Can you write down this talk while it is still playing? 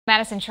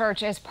Madison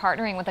Church is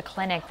partnering with a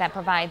clinic that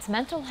provides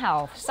mental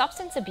health,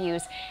 substance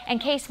abuse,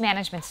 and case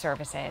management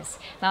services.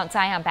 Mount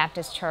Zion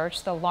Baptist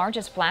Church, the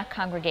largest Black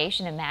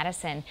congregation in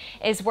Madison,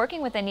 is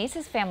working with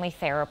Anesis Family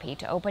Therapy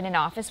to open an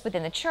office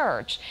within the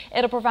church.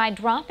 It'll provide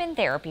drop-in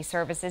therapy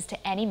services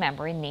to any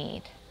member in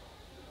need.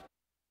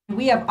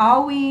 We have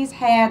always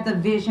had the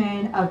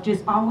vision of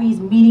just always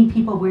meeting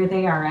people where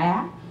they are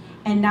at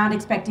and not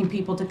expecting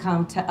people to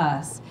come to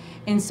us.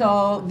 And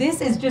so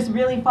this is just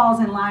really falls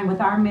in line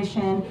with our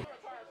mission.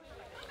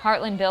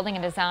 Heartland Building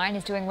and Design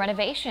is doing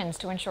renovations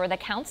to ensure the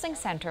counseling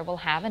center will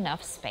have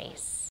enough space.